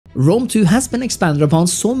Rome 2 has been expanded upon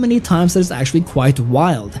so many times that it's actually quite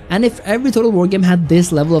wild, and if every Total War game had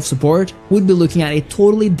this level of support, we'd be looking at a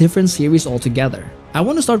totally different series altogether. I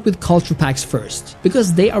want to start with culture packs first,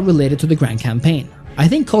 because they are related to the Grand Campaign. I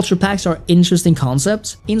think culture packs are interesting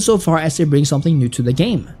concepts insofar as they bring something new to the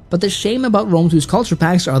game. But the shame about Rome 2's culture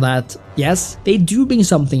packs are that, yes, they do bring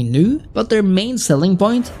something new, but their main selling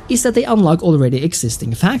point is that they unlock already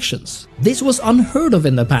existing factions. This was unheard of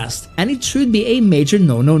in the past, and it should be a major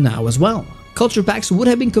no-no now as well. Culture packs would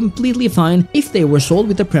have been completely fine if they were sold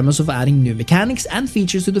with the premise of adding new mechanics and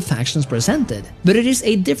features to the factions presented, but it is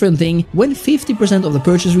a different thing when 50% of the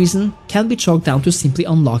purchase reason can be chalked down to simply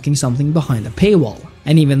unlocking something behind a paywall.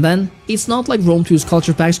 And even then, it's not like Rome 2's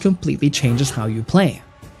culture packs completely changes how you play.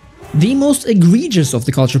 The most egregious of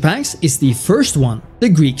the culture packs is the first one, the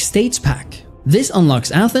Greek States pack. This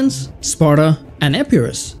unlocks Athens, Sparta, and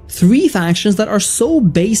Epirus, 3 factions that are so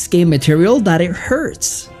base game material that it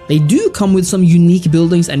hurts. They do come with some unique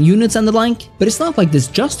buildings and units and the like, but it's not like this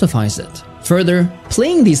justifies it. Further,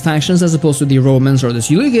 playing these factions as opposed to the Romans or the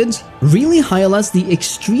Seleucids really highlights the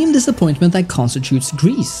extreme disappointment that constitutes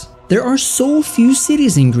Greece. There are so few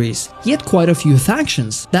cities in Greece, yet quite a few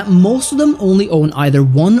factions, that most of them only own either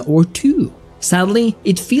 1 or 2. Sadly,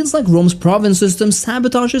 it feels like Rome's province system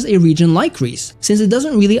sabotages a region like Greece, since it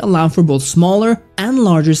doesn't really allow for both smaller and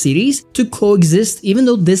larger cities to coexist even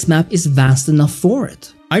though this map is vast enough for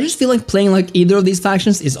it. I just feel like playing like either of these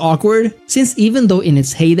factions is awkward, since even though in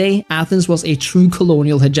its heyday Athens was a true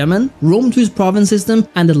colonial hegemon, Rome 2's province system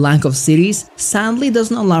and the lack of cities sadly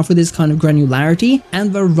doesn't allow for this kind of granularity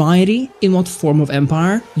and variety in what form of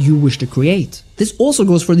empire you wish to create. This also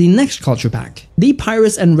goes for the next culture pack. The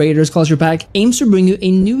Pirates and Raiders culture pack aims to bring you a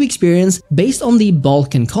new experience based on the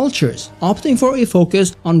Balkan cultures, opting for a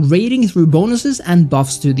focus on raiding through bonuses and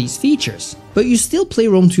buffs to these features. But you still play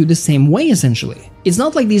Rome 2 the same way essentially. It's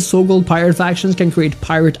not like these so-called pirate factions can create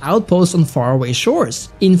pirate outposts on faraway shores,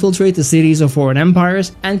 infiltrate the cities of foreign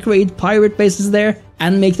empires, and create pirate bases there,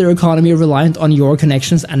 and make their economy reliant on your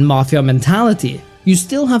connections and mafia mentality. You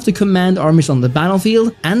still have to command armies on the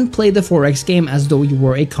battlefield and play the 4X game as though you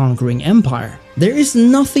were a conquering empire. There is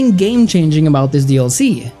nothing game-changing about this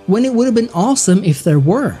DLC, when it would have been awesome if there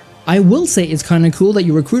were. I will say it's kinda cool that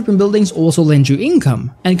your recruitment buildings also lend you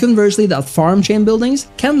income, and conversely that farm chain buildings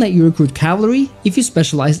can let you recruit cavalry if you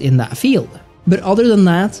specialize in that field. But other than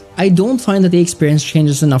that, I don't find that the experience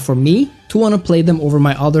changes enough for me to want to play them over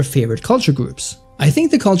my other favorite culture groups. I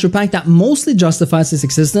think the culture pack that mostly justifies its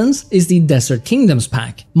existence is the Desert Kingdoms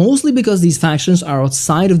pack, mostly because these factions are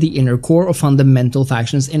outside of the inner core of fundamental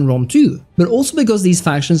factions in Rome 2, but also because these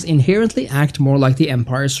factions inherently act more like the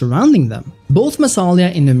empires surrounding them. Both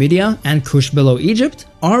Massalia in Numidia and Kush below Egypt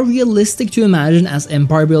are realistic to imagine as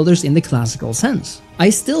empire builders in the classical sense.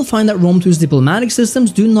 I still find that Rome 2's diplomatic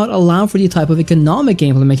systems do not allow for the type of economic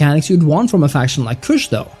gameplay mechanics you'd want from a faction like Kush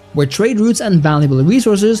though, where trade routes and valuable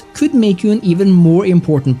resources could make you an even more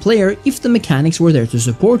important player if the mechanics were there to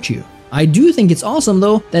support you. I do think it's awesome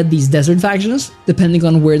though that these desert factions, depending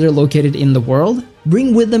on where they're located in the world,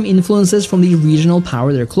 bring with them influences from the regional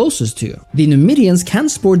power they're closest to. The Numidians can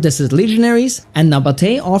sport desert legionaries, and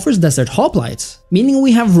Nabatea offers desert hoplites, meaning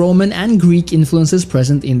we have Roman and Greek influences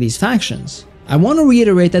present in these factions. I want to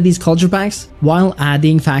reiterate that these culture packs, while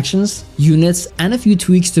adding factions, units, and a few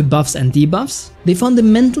tweaks to buffs and debuffs, they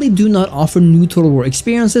fundamentally do not offer new Total War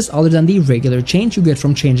experiences other than the regular change you get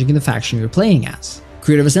from changing the faction you're playing as.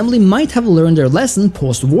 Creative Assembly might have learned their lesson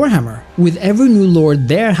post-Warhammer, with every new lord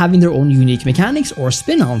there having their own unique mechanics or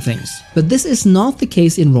spin on things, but this is not the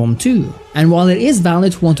case in Rome 2. And while it is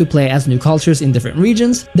valid to want to play as new cultures in different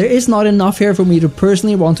regions, there is not enough here for me to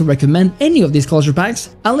personally want to recommend any of these culture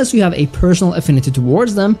packs unless you have a personal affinity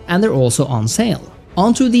towards them and they're also on sale.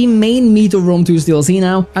 Onto the main meat of Rome 2's DLC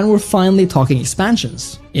now, and we're finally talking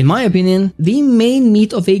expansions. In my opinion, the main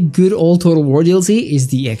meat of a good old Total War DLC is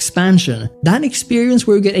the expansion. That experience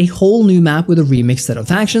where you get a whole new map with a remixed set of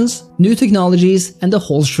factions, new technologies, and the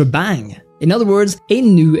whole shebang. In other words, a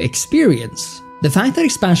new experience. The fact that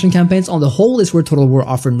expansion campaigns on the whole is where Total War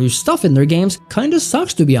offer new stuff in their games kinda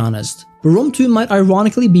sucks to be honest. But Rome 2 might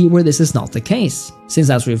ironically be where this is not the case, since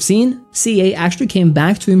as we've seen, CA actually came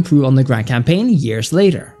back to improve on the Grand Campaign years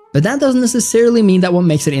later. But that doesn't necessarily mean that what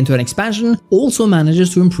makes it into an expansion also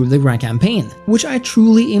manages to improve the Grand Campaign, which I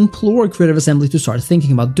truly implore Creative Assembly to start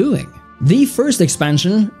thinking about doing. The first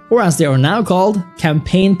expansion, or as they are now called,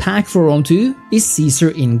 Campaign Pack for Rome 2, is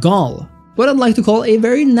Caesar in Gaul. What I'd like to call a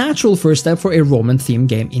very natural first step for a Roman-themed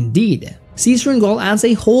game indeed. Caesar in Gaul adds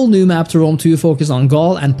a whole new map to Rome 2 focused on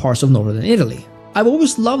Gaul and parts of northern Italy. I've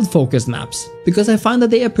always loved focused maps, because I find that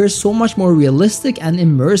they appear so much more realistic and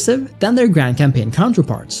immersive than their Grand Campaign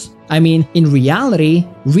counterparts. I mean, in reality,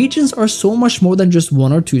 regions are so much more than just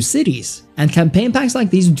 1 or 2 cities, and campaign packs like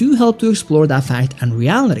these do help to explore that fact and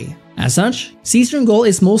reality. As such, Caesar in Gaul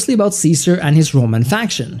is mostly about Caesar and his Roman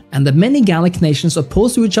faction, and the many Gallic nations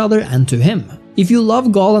opposed to each other and to him. If you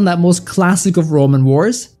love Gaul and that most classic of Roman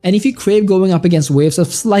wars, and if you crave going up against waves of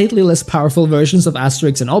slightly less powerful versions of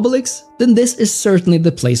Asterix and Obelix, then this is certainly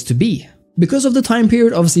the place to be. Because of the time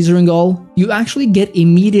period of Caesar in Gaul, you actually get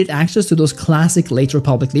immediate access to those classic late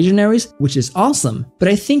Republic legionaries, which is awesome, but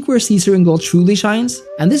I think where Caesar in Gaul truly shines,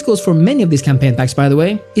 and this goes for many of these campaign packs by the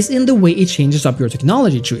way, is in the way it changes up your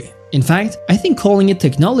technology tree. In fact, I think calling it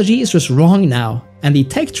technology is just wrong now, and the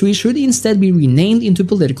tech tree should instead be renamed into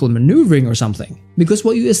political maneuvering or something. Because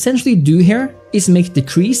what you essentially do here is make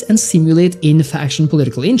decrees and simulate in-faction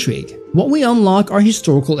political intrigue. What we unlock are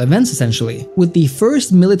historical events essentially, with the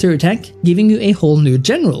first military tech giving you a whole new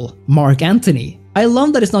general, Mark Antony. I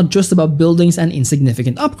love that it's not just about buildings and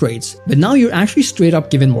insignificant upgrades, but now you're actually straight up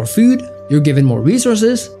given more food, you're given more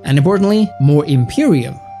resources, and importantly, more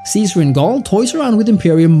Imperium. Caesar in Gaul toys around with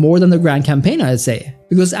Imperium more than the Grand Campaign, I'd say,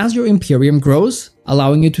 because as your Imperium grows,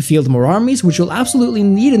 allowing you to field more armies, which you'll absolutely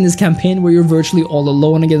need in this campaign where you're virtually all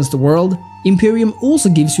alone against the world, Imperium also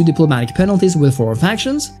gives you diplomatic penalties with foreign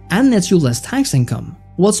factions and nets you less tax income.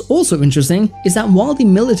 What's also interesting is that while the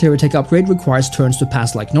military tech upgrade requires turns to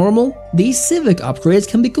pass like normal, these civic upgrades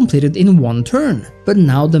can be completed in 1 turn, but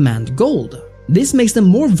now demand gold. This makes them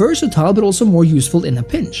more versatile but also more useful in a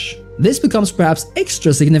pinch. This becomes perhaps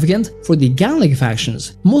extra significant for the Gallic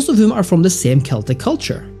factions, most of whom are from the same Celtic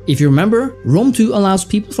culture. If you remember, Rome 2 allows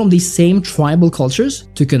people from these same tribal cultures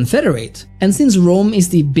to confederate. And since Rome is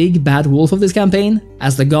the big bad wolf of this campaign,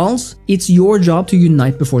 as the Gauls, it's your job to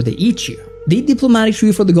unite before they eat you. The diplomatic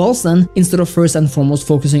tree for the Gauls then, instead of first and foremost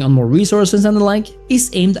focusing on more resources and the like, is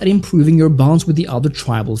aimed at improving your bonds with the other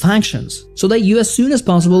tribal factions, so that you as soon as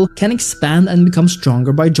possible can expand and become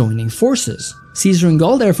stronger by joining forces. Caesar in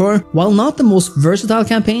Gaul therefore, while not the most versatile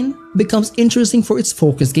campaign, becomes interesting for its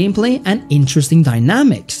focused gameplay and interesting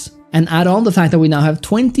dynamics. And add on the fact that we now have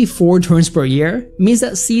 24 turns per year means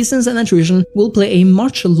that seasons and attrition will play a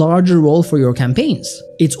much larger role for your campaigns.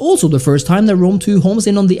 It's also the first time that Rome 2 homes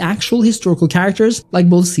in on the actual historical characters like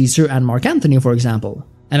both Caesar and Mark Antony, for example.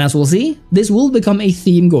 And as we'll see, this will become a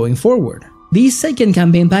theme going forward. The second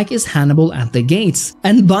campaign pack is Hannibal at the Gates,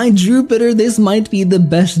 and by Jupiter this might be the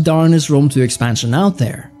best darnest Rome 2 expansion out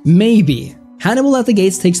there. Maybe. Hannibal at the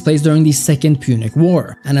Gates takes place during the Second Punic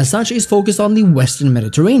War, and as such is focused on the Western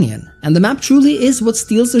Mediterranean, and the map truly is what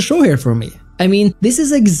steals the show here for me. I mean, this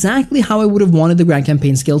is exactly how I would have wanted the Grand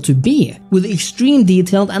Campaign scale to be, with extreme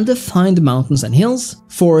detailed and defined mountains and hills,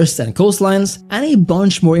 forests and coastlines, and a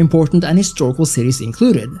bunch more important and historical cities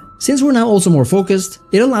included. Since we're now also more focused,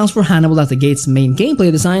 it allows for Hannibal at the Gates' main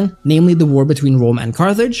gameplay design, namely the war between Rome and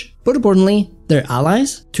Carthage, but importantly, their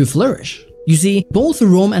allies, to flourish. You see, both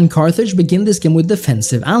Rome and Carthage begin this game with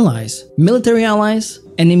defensive allies, military allies,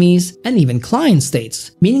 enemies, and even client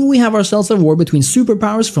states, meaning we have ourselves a war between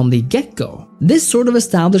superpowers from the get-go. This sort of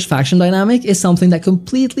established faction dynamic is something that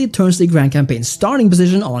completely turns the Grand Campaign's starting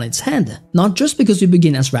position on its head, not just because you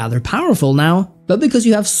begin as rather powerful now, but because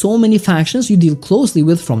you have so many factions you deal closely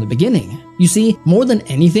with from the beginning. You see, more than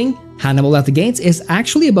anything, Hannibal at the Gates is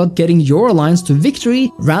actually about getting your alliance to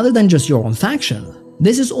victory rather than just your own faction.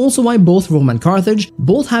 This is also why both Rome and Carthage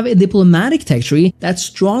both have a diplomatic tech tree that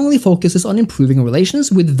strongly focuses on improving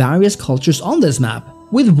relations with various cultures on this map,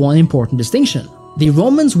 with one important distinction. The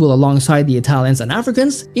Romans will, alongside the Italians and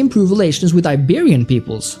Africans, improve relations with Iberian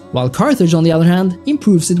peoples, while Carthage, on the other hand,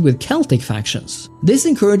 improves it with Celtic factions. This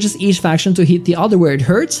encourages each faction to hit the other where it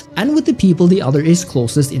hurts and with the people the other is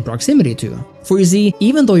closest in proximity to. For you see,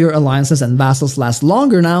 even though your alliances and vassals last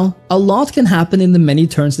longer now, a lot can happen in the many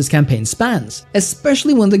turns this campaign spans,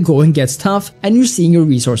 especially when the going gets tough and you're seeing your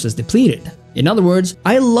resources depleted. In other words,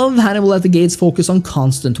 I love Hannibal at the Gates' focus on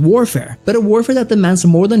constant warfare, but a warfare that demands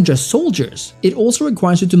more than just soldiers. It also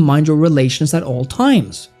requires you to mind your relations at all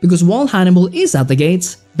times, because while Hannibal is at the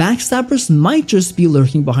gates, backstabbers might just be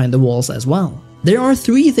lurking behind the walls as well. There are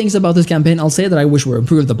 3 things about this campaign I'll say that I wish were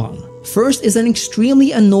improved upon. First is an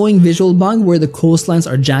extremely annoying visual bug where the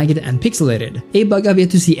coastlines are jagged and pixelated, a bug I've yet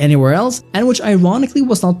to see anywhere else and which ironically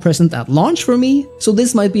was not present at launch for me, so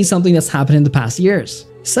this might be something that's happened in the past years.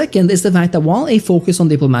 Second is the fact that while a focus on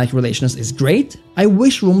diplomatic relations is great, I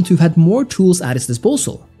wish Rome 2 had more tools at its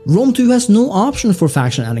disposal. Rome 2 has no option for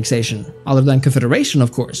faction annexation, other than confederation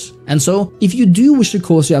of course, and so if you do wish to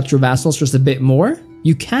cozy up your vassals just a bit more,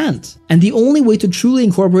 You can't. And the only way to truly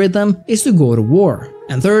incorporate them is to go to war.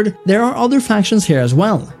 And third, there are other factions here as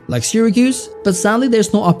well, like Syracuse, but sadly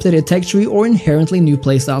there's no updated tech tree or inherently new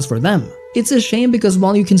playstyles for them. It's a shame because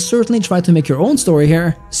while you can certainly try to make your own story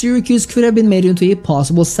here, Syracuse could have been made into a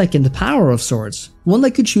possible second power of sorts, one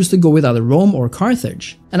that could choose to go with either Rome or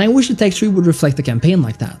Carthage, and I wish the tech tree would reflect the campaign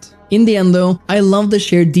like that. In the end though, I love the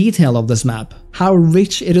sheer detail of this map, how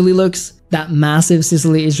rich Italy looks, that massive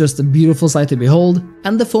Sicily is just a beautiful sight to behold,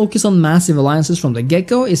 and the focus on massive alliances from the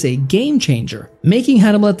get-go is a game changer, making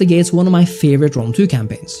Hannibal at the Gates one of my favorite Rome 2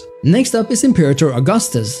 campaigns. Next up is Imperator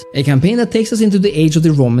Augustus, a campaign that takes us into the age of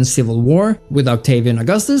the Roman Civil War, with Octavian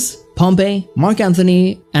Augustus, Pompey, Mark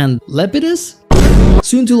Antony, and Lepidus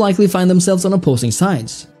soon to likely find themselves on opposing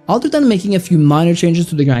sides. Other than making a few minor changes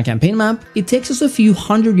to the Grand Campaign map, it takes us a few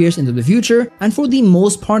hundred years into the future and for the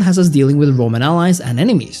most part has us dealing with Roman allies and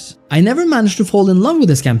enemies. I never managed to fall in love with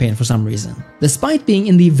this campaign for some reason. Despite being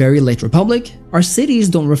in the very late Republic, our cities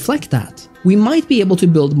don't reflect that. We might be able to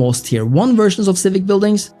build most tier 1 versions of civic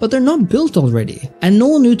buildings, but they're not built already, and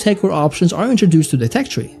no new tech or options are introduced to the tech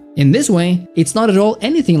tree. In this way, it's not at all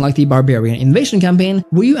anything like the Barbarian Invasion campaign,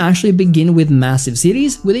 where you actually begin with massive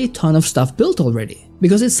cities with a ton of stuff built already,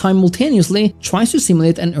 because it simultaneously tries to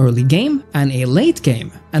simulate an early game and a late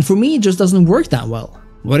game, and for me it just doesn't work that well.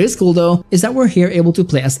 What is cool though, is that we're here able to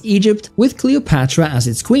play as Egypt with Cleopatra as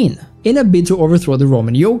its queen, in a bid to overthrow the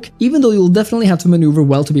Roman yoke, even though you'll definitely have to maneuver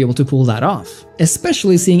well to be able to pull that off,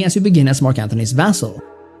 especially seeing as you begin as Mark Antony's vassal.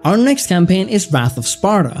 Our next campaign is Wrath of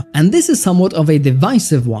Sparta, and this is somewhat of a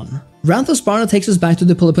divisive one. Wrath of Sparta takes us back to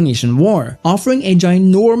the Peloponnesian War, offering a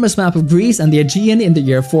ginormous map of Greece and the Aegean in the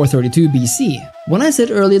year 432 BC. When I said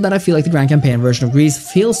earlier that I feel like the Grand Campaign version of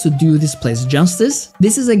Greece fails to do this place justice,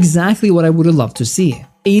 this is exactly what I would have loved to see.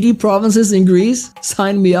 80 provinces in Greece?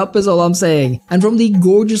 Sign me up is all I'm saying. And from the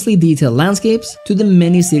gorgeously detailed landscapes to the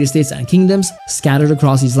many city-states and kingdoms scattered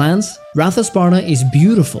across these lands, Wrath of Sparta is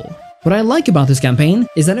beautiful. What I like about this campaign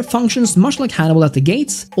is that it functions much like Hannibal at the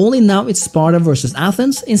Gates, only now it's Sparta versus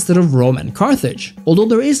Athens instead of Rome and Carthage, although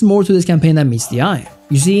there is more to this campaign than meets the eye.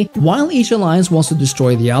 You see, while each alliance wants to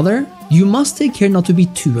destroy the other, you must take care not to be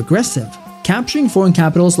too aggressive. Capturing foreign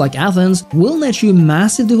capitals like Athens will net you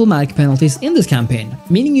massive diplomatic penalties in this campaign,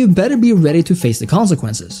 meaning you better be ready to face the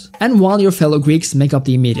consequences. And while your fellow Greeks make up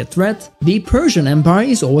the immediate threat, the Persian Empire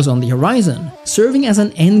is always on the horizon, serving as an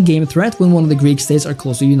endgame threat when one of the Greek states are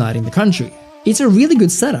close to uniting the country. It's a really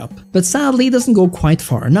good setup, but sadly it doesn't go quite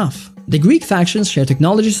far enough. The Greek factions share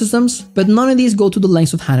technology systems, but none of these go to the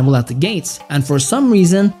lengths of Hannibal at the Gates, and for some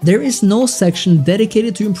reason, there is no section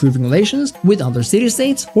dedicated to improving relations with other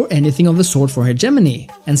city-states or anything of the sort for hegemony,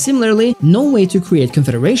 and similarly, no way to create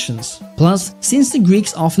confederations. Plus, since the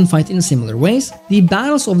Greeks often fight in similar ways, the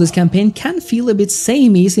battles of this campaign can feel a bit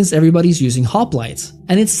samey since everybody's using hoplites,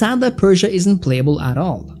 and it's sad that Persia isn't playable at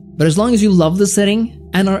all. But as long as you love the setting,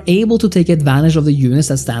 and are able to take advantage of the units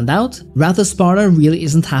that stand out, Wrath of Sparta really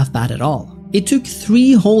isn't half bad at all. It took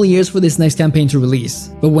 3 whole years for this next campaign to release,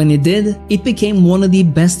 but when it did, it became one of the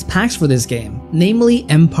best packs for this game, namely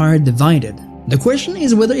Empire Divided. The question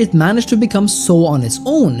is whether it managed to become so on its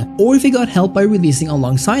own, or if it got help by releasing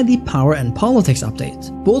alongside the Power and Politics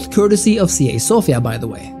update, both courtesy of CA Sofia by the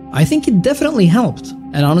way. I think it definitely helped,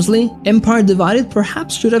 and honestly, Empire Divided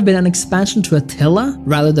perhaps should have been an expansion to Attila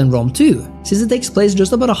rather than Rome 2, since it takes place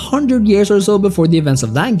just about 100 years or so before the events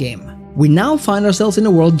of that game. We now find ourselves in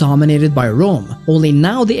a world dominated by Rome, only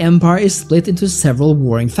now the empire is split into several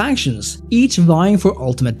warring factions, each vying for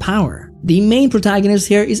ultimate power. The main protagonist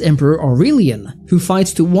here is Emperor Aurelian, who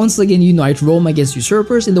fights to once again unite Rome against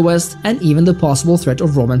usurpers in the west and even the possible threat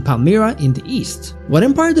of Roman Palmyra in the east. What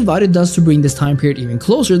Empire Divided does to bring this time period even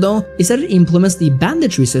closer though, is that it implements the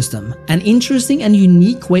banditry system, an interesting and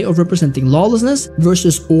unique way of representing lawlessness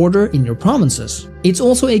versus order in your provinces. It's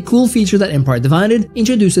also a cool feature that Empire Divided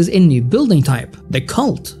introduces a new building type, the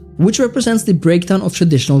cult, which represents the breakdown of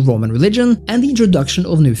traditional Roman religion and the introduction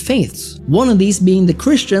of new faiths, one of these being the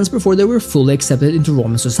Christians before they were fully accepted into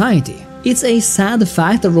Roman society. It's a sad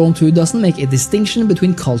fact that Rome 2 doesn't make a distinction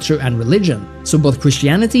between culture and religion, so both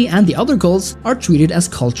Christianity and the other cults are treated as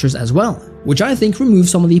cultures as well, which I think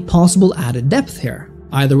removes some of the possible added depth here.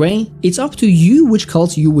 Either way, it's up to you which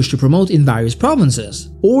cults you wish to promote in various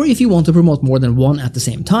provinces, or if you want to promote more than one at the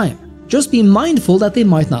same time. Just be mindful that they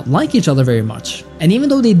might not like each other very much, and even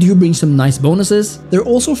though they do bring some nice bonuses, they're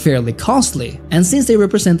also fairly costly, and since they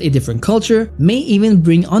represent a different culture, may even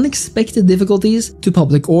bring unexpected difficulties to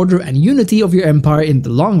public order and unity of your empire in the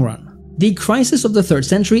long run. The crisis of the 3rd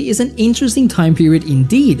century is an interesting time period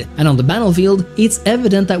indeed, and on the battlefield, it's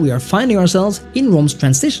evident that we are finding ourselves in Rome's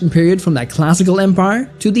transition period from that classical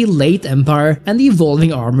empire to the late empire and the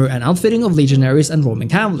evolving armor and outfitting of legionaries and Roman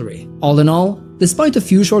cavalry. All in all, despite a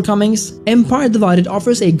few shortcomings, Empire Divided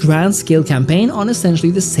offers a grand-scale campaign on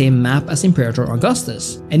essentially the same map as Imperator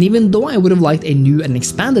Augustus, and even though I would have liked a new and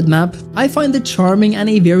expanded map, I find it charming and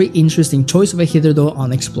a very interesting choice of a hitherto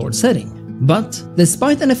unexplored setting. But,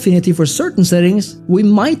 despite an affinity for certain settings, we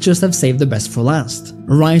might just have saved the best for last.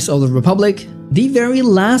 Rise of the Republic, the very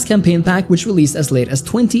last campaign pack, which released as late as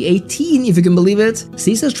 2018 if you can believe it,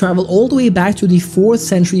 sees us travel all the way back to the 4th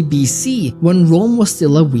century BC, when Rome was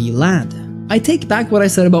still a wee lad. I take back what I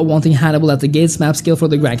said about wanting Hannibal at the Gates map scale for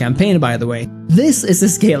the Grand Campaign, by the way. This is the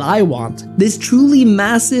scale I want. This truly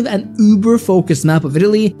massive and uber-focused map of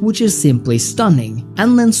Italy, which is simply stunning,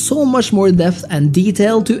 and lends so much more depth and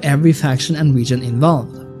detail to every faction and region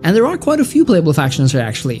involved. And there are quite a few playable factions here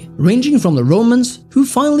actually, ranging from the Romans, who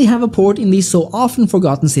finally have a port in the so often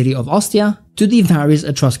forgotten city of Ostia, to the various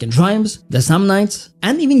Etruscan tribes, the Samnites,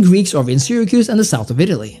 and even Greeks over in Syracuse and the south of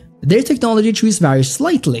Italy. Their technology trees vary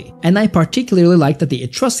slightly, and I particularly like that the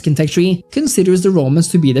Etruscan tech tree considers the Romans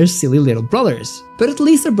to be their silly little brothers, but at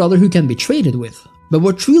least a brother who can be traded with. But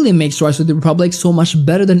what truly makes Rise of the Republic so much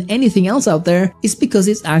better than anything else out there is because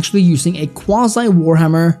it's actually using a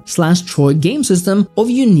quasi-Warhammer/Troy game system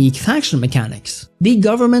of unique faction mechanics. The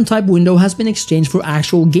government type window has been exchanged for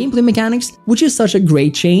actual gameplay mechanics, which is such a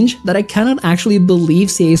great change that I cannot actually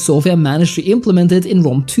believe CA Sofia managed to implement it in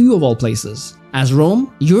Rome 2 of all places. As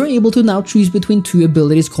Rome, you're able to now choose between 2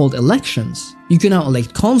 abilities called elections. You can now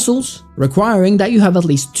elect consuls, requiring that you have at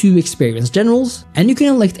least 2 experienced generals, and you can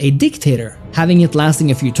elect a dictator, having it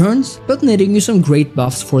lasting a few turns, but netting you some great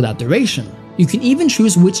buffs for that duration. You can even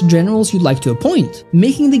choose which generals you'd like to appoint,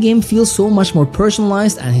 making the game feel so much more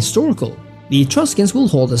personalized and historical. The Etruscans will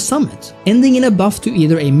hold a summit, ending in a buff to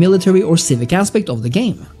either a military or civic aspect of the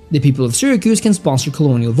game. The people of Syracuse can sponsor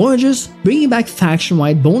colonial voyages, bringing back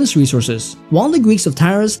faction-wide bonus resources, while the Greeks of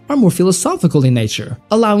Taras are more philosophical in nature,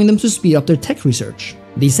 allowing them to speed up their tech research.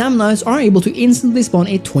 The Samnites are able to instantly spawn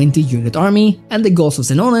a 20-unit army, and the Gauls of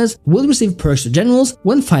Senones will receive perks to generals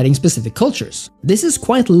when fighting specific cultures. This is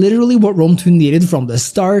quite literally what Rome 2 needed from the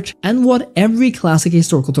start, and what every classic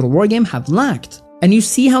historical total war game have lacked. And you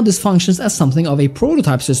see how this functions as something of a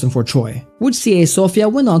prototype system for Troy, which CA Sofia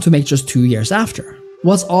went on to make just 2 years after.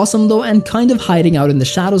 What's awesome though, and kind of hiding out in the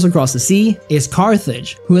shadows across the sea, is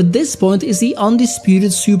Carthage, who at this point is the undisputed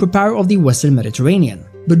superpower of the Western Mediterranean.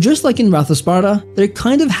 But just like in Wrath of Sparta, they're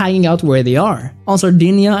kind of hanging out where they are, on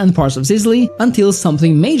Sardinia and parts of Sicily, until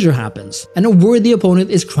something major happens, and a worthy opponent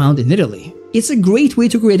is crowned in Italy. It's a great way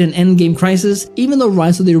to create an endgame crisis, even though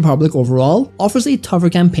Rise of the Republic overall offers a tougher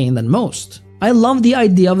campaign than most. I love the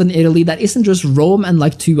idea of an Italy that isn't just Rome and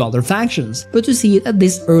like 2 other factions, but to see it at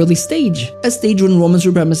this early stage, a stage when Roman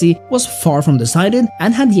supremacy was far from decided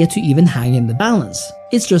and had yet to even hang in the balance.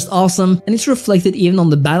 It's just awesome, and it's reflected even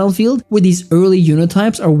on the battlefield, where these early unit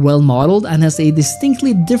types are well modeled and has a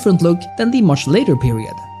distinctly different look than the much later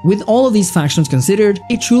period. With all of these factions considered,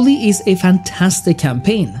 it truly is a fantastic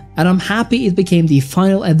campaign, and I'm happy it became the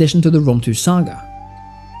final addition to the Rome 2 saga.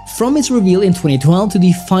 From its reveal in 2012 to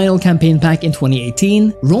the final campaign pack in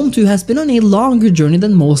 2018, Rome 2 has been on a longer journey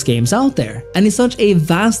than most games out there, and is such a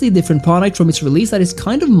vastly different product from its release that is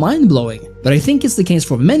kind of mind-blowing. But I think it's the case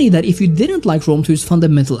for many that if you didn't like Rome 2's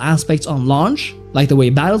fundamental aspects on launch, like the way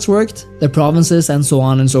battles worked, the provinces and so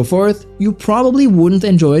on and so forth, you probably wouldn't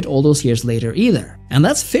enjoy it all those years later either. And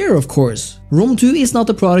that's fair, of course. Rome 2 is not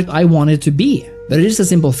the product I wanted it to be, but it is a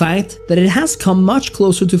simple fact that it has come much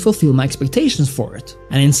closer to fulfill my expectations for it.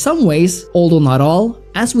 And in some ways, although not all,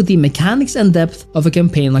 as with the mechanics and depth of a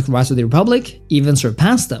campaign like Rise of the Republic, even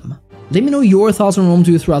surpassed them. Let me know your thoughts on Rome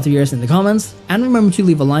 2 throughout the years in the comments, and remember to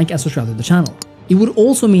leave a like and subscribe to the channel. It would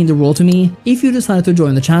also mean the world to me if you decided to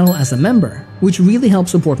join the channel as a member, which really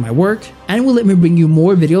helps support my work and will let me bring you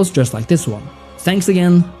more videos just like this one. Thanks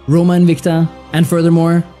again, Roma Invicta, and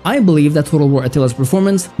furthermore, I believe that Total War Attila's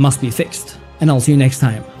performance must be fixed. And I'll see you next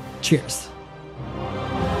time. Cheers.